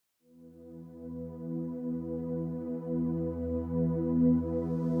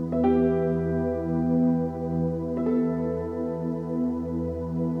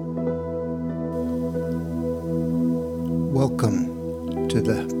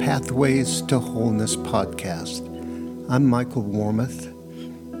Pathways to Wholeness podcast. I'm Michael Warmoth,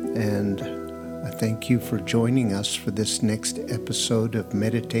 and I thank you for joining us for this next episode of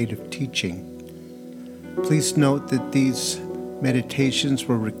meditative teaching. Please note that these meditations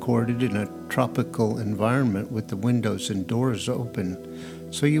were recorded in a tropical environment with the windows and doors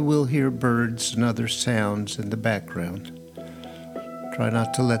open, so you will hear birds and other sounds in the background. Try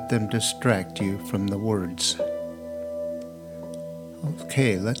not to let them distract you from the words.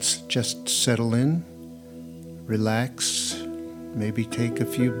 Okay, let's just settle in, relax, maybe take a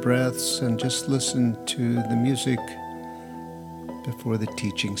few breaths and just listen to the music before the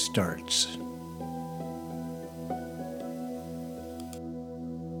teaching starts.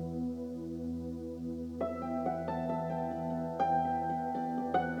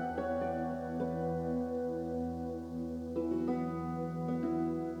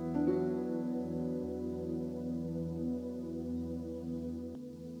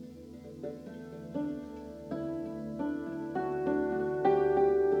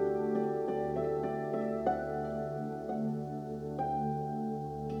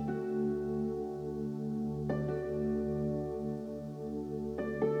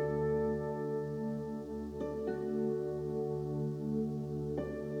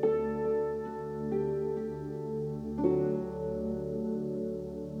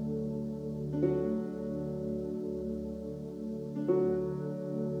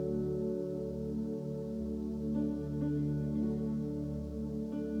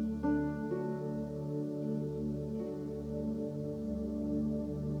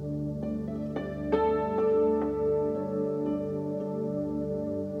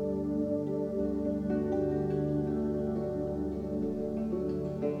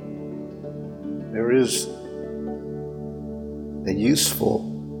 There is a useful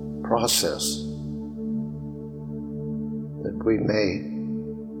process that we may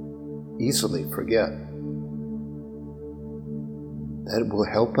easily forget that will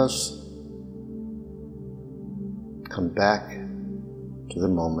help us come back to the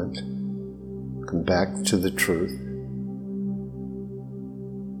moment, come back to the truth,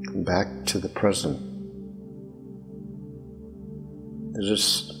 come back to the present.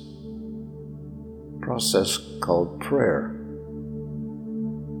 There's process called prayer,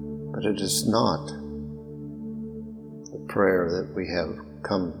 but it is not the prayer that we have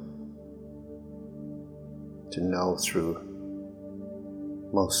come to know through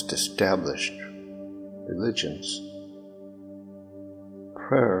most established religions.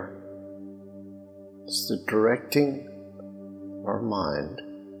 Prayer is the directing our mind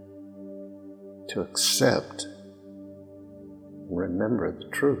to accept and remember the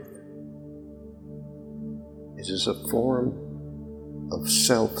truth. It is a form of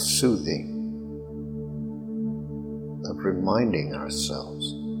self-soothing, of reminding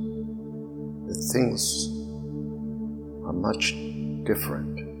ourselves that things are much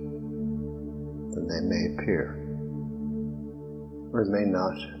different than they may appear. We may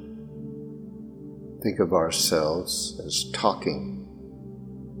not think of ourselves as talking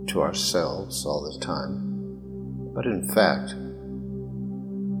to ourselves all the time, but in fact,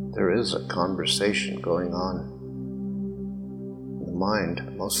 there is a conversation going on in the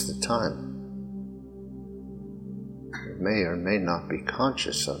mind most of the time. We may or may not be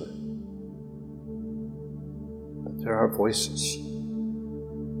conscious of it, but there are voices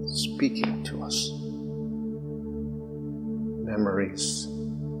speaking to us. Memories,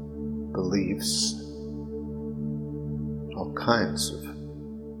 beliefs, all kinds of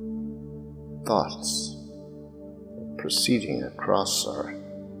thoughts proceeding across our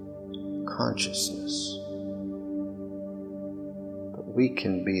consciousness. But we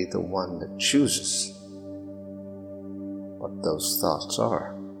can be the one that chooses what those thoughts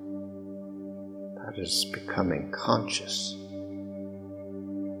are. That is becoming conscious.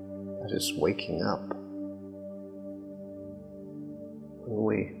 That is waking up. When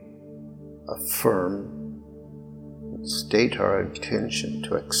we affirm and state our intention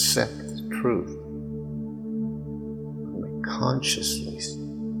to accept the truth, when we consciously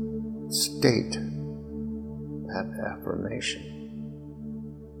state that affirmation,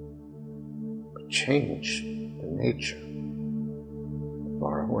 but change the nature of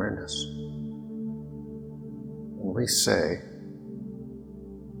our awareness. When we say,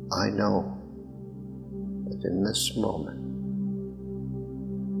 I know that in this moment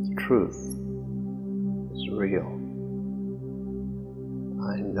the truth is real.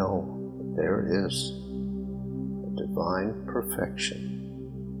 I know that there is a divine perfection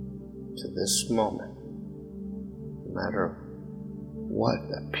to this moment, no matter what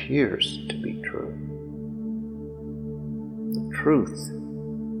appears to be true. The truth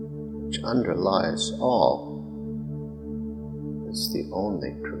which underlies all, is the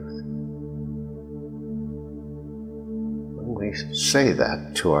only truth. When we say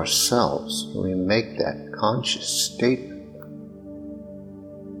that to ourselves, when we make that conscious statement,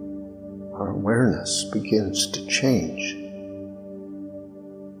 our awareness begins to change.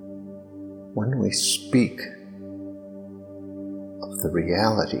 When we speak of the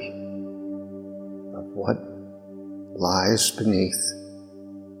reality of what lies beneath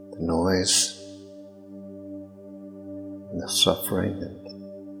the noise and the suffering and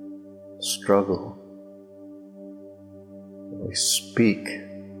the struggle, we speak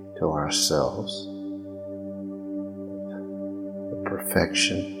to ourselves the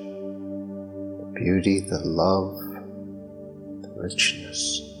perfection, the beauty, the love, the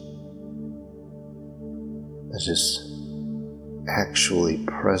richness that is actually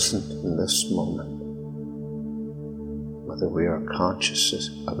present in this moment, whether we are conscious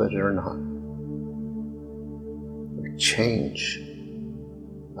of it or not. We change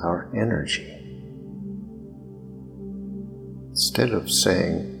our energy. Instead of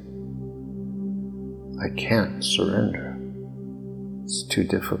saying, I can't surrender, it's too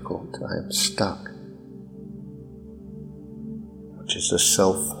difficult, I am stuck, which is a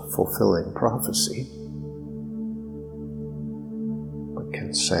self-fulfilling prophecy, we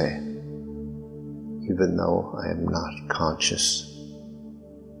can say, even though I am not conscious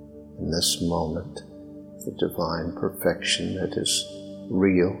in this moment, the divine perfection that is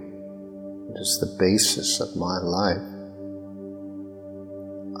real, that is the basis of my life,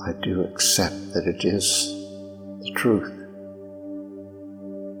 I do accept that it is the truth,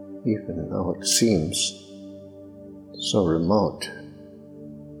 even though it seems so remote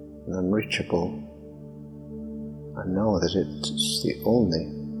and unreachable. I know that it is the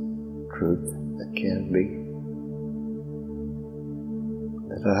only truth that can be,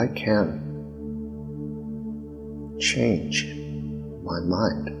 that I can change my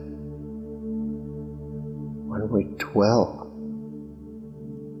mind. When we dwell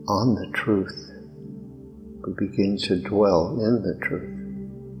on the truth, we begin to dwell in the truth.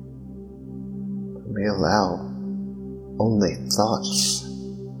 We allow only thoughts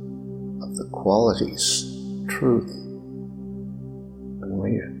of the qualities, truth, and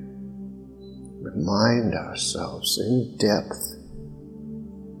we remind ourselves in depth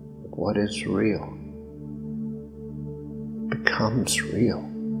of what is real. It becomes real.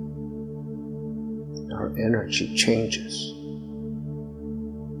 Our energy changes.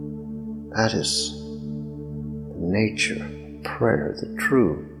 That is the nature of prayer, the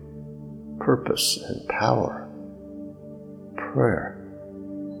true purpose and power of prayer,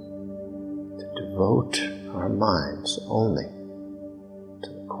 to devote our minds only to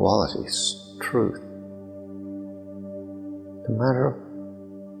the qualities of truth, no matter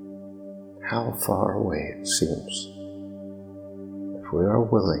how far away it seems. If we are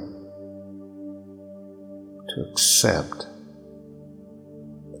willing to accept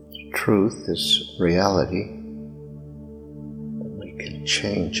truth is reality, and we can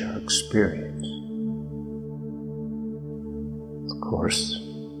change our experience. Of course,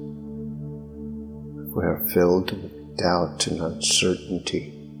 if we are filled with doubt and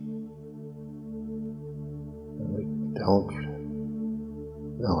uncertainty, and we don't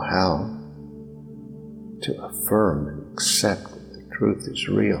know how to affirm and accept that the truth is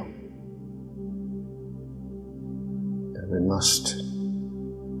real, then we must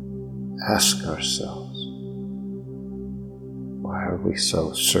ask ourselves, why are we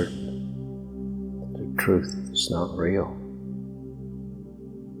so certain that the truth is not real?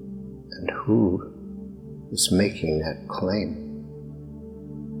 And who is making that claim?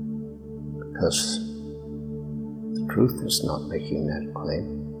 Because the truth is not making that claim.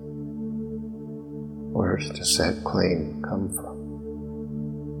 Where does that claim come from?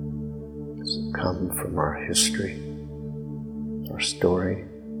 Does it come from our history, our story,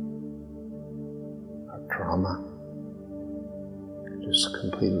 trauma? It is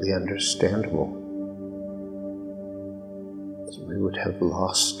completely understandable that we would have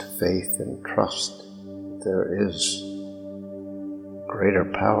lost faith and trust that there is greater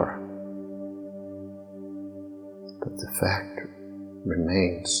power. But the fact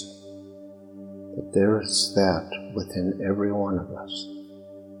remains that there is that within every one of us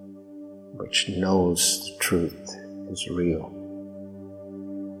which knows the truth is real.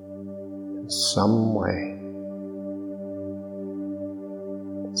 Some way,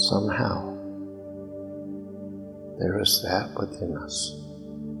 somehow, there is that within us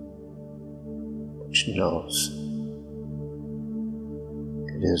which knows.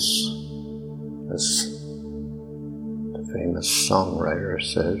 It is, as the famous songwriter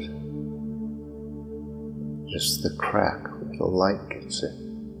said, It is the crack where the light gets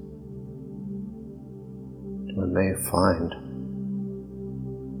in. We may find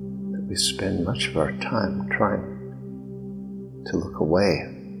that we spend much of our time trying to look away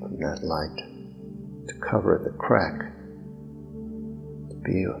from that light, to cover the crack, to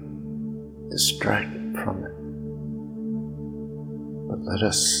be distracted from it. But let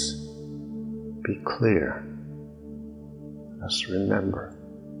us be clear. Let us remember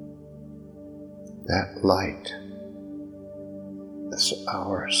that light is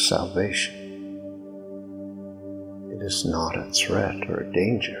our salvation. It is not a threat or a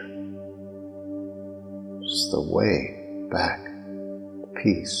danger. It's the way back to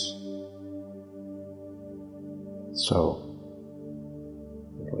peace. So,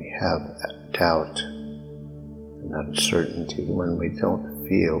 when we have doubt and uncertainty, when we don't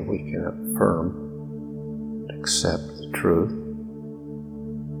feel we can affirm and accept the truth,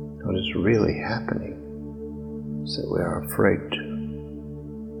 what is really happening is that we are afraid to.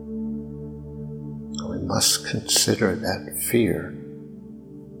 We must consider that fear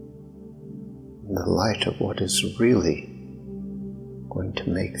in the light of what is really going to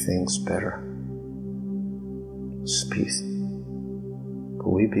make things better. Peace.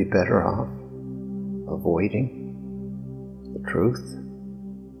 Will we be better off avoiding the truth,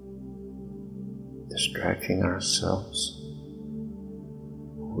 distracting ourselves?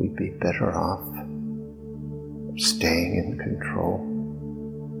 Will we be better off staying in control?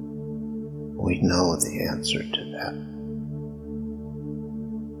 We know the answer to that.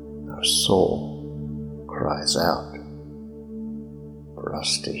 Our soul cries out for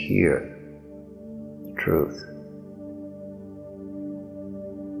us to hear the truth.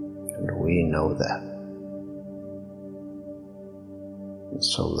 And we know that. And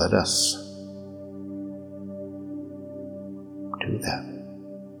so let us do that.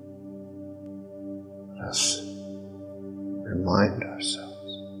 Let us remind ourselves.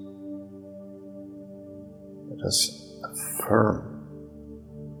 Let us affirm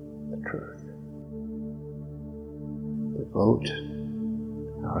the truth. Devote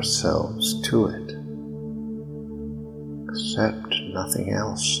ourselves to it. Accept nothing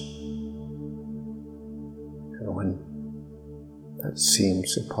else. And when that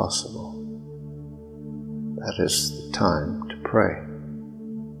seems impossible, that is the time to pray.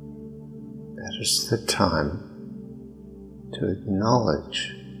 That is the time to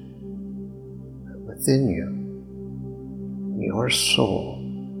acknowledge that within you, your soul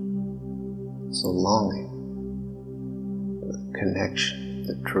is a longing for the connection,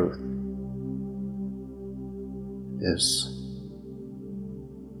 the truth. It is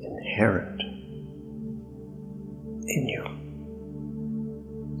inherent in you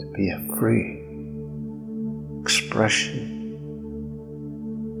to be a free expression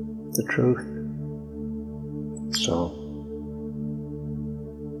of the truth. So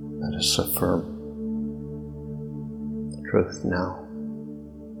let us affirm truth now.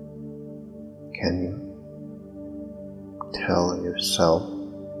 Can you tell yourself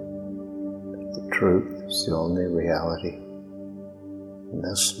that the truth is the only reality in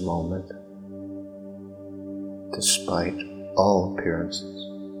this moment, despite all appearances?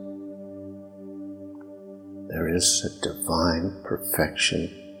 There is a divine perfection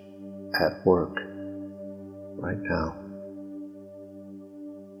at work right now.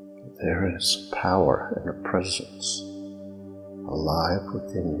 There is power and a presence alive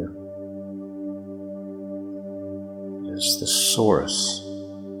within you. It is the source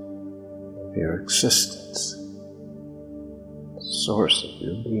of your existence, the source of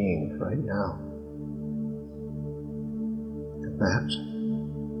your being right now. And that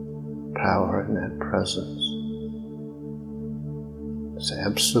power and that presence is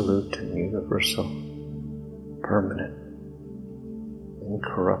absolute and universal, permanent,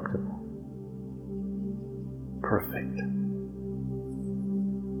 incorruptible, perfect,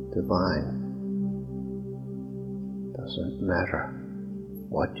 divine. Doesn't matter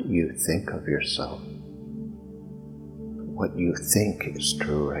what you think of yourself, what you think is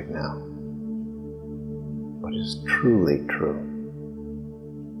true right now. What is truly true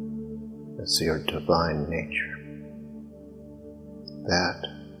is your divine nature, that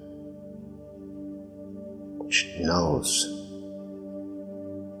which knows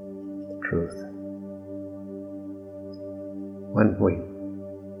the truth. When we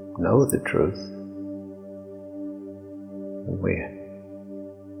know the truth, when we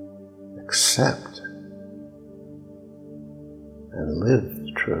accept and live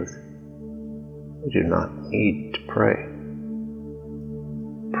the truth, we do not need to pray.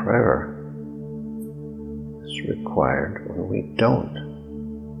 Prayer is required when we don't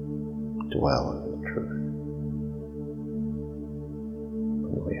dwell in the truth.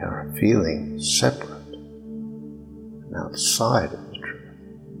 are feeling separate and outside of the truth.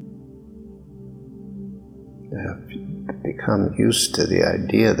 They have become used to the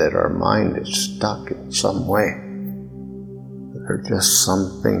idea that our mind is stuck in some way. There are just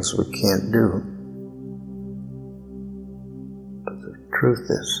some things we can't do. But the truth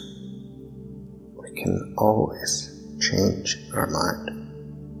is, we can always change our mind.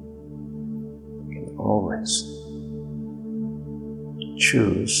 We can always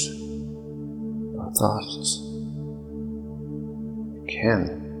choose our thoughts. We can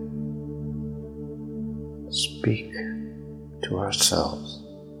speak to ourselves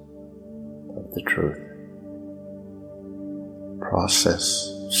of the truth. Process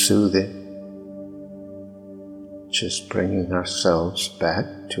soothing, just bringing ourselves back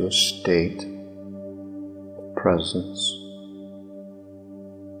to a state of presence,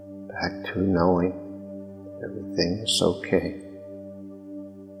 back to knowing everything is okay.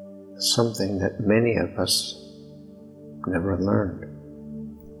 Something that many of us never learned.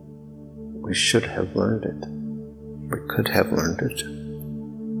 We should have learned it. We could have learned it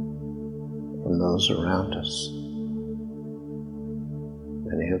from those around us.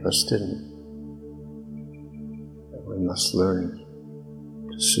 Many of us didn't. And we must learn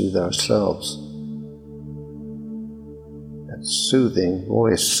to soothe ourselves. That soothing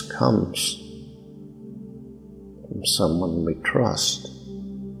voice comes from someone we trust.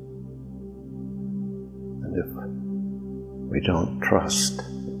 And if we don't trust,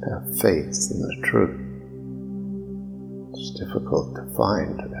 have faith in the truth, it's difficult to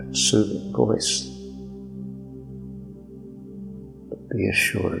find that soothing voice. But be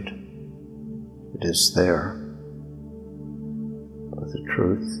assured it is there. For the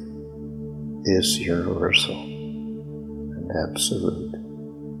truth is universal and absolute.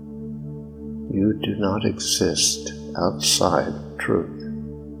 You do not exist outside of truth.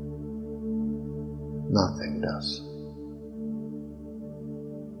 Nothing does.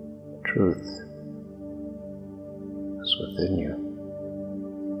 Truth is within you,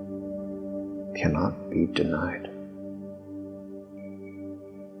 cannot be denied.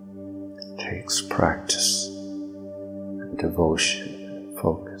 It takes practice and devotion and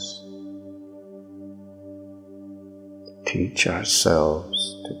focus to teach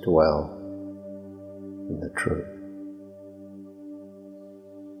ourselves to dwell in the truth.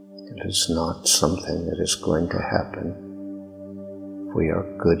 It is not something that is going to happen if we are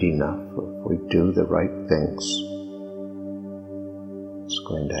good enough, or if we do the right things. It's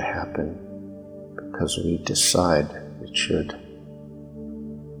going to happen because we decide it should,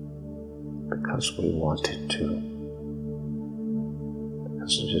 because we want it to,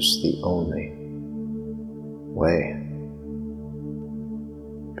 because it is the only way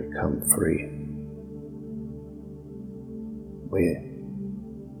to become free. We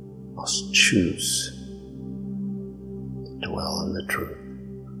must choose to dwell in the truth.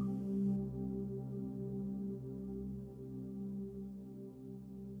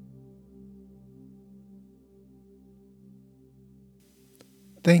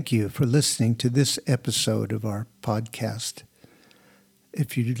 Thank you for listening to this episode of our podcast.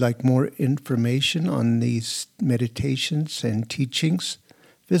 If you'd like more information on these meditations and teachings,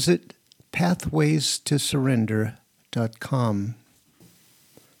 visit pathwaystosurrender.com.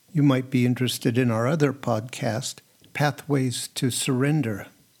 You might be interested in our other podcast, Pathways to Surrender.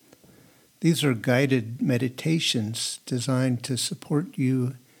 These are guided meditations designed to support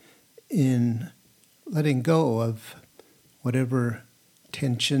you in letting go of whatever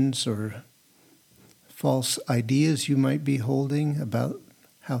tensions or false ideas you might be holding about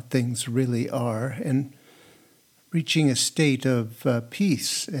how things really are, and reaching a state of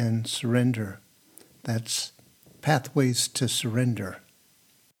peace and surrender. That's Pathways to Surrender.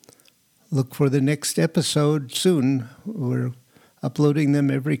 Look for the next episode soon. We're uploading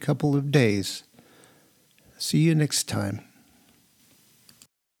them every couple of days. See you next time.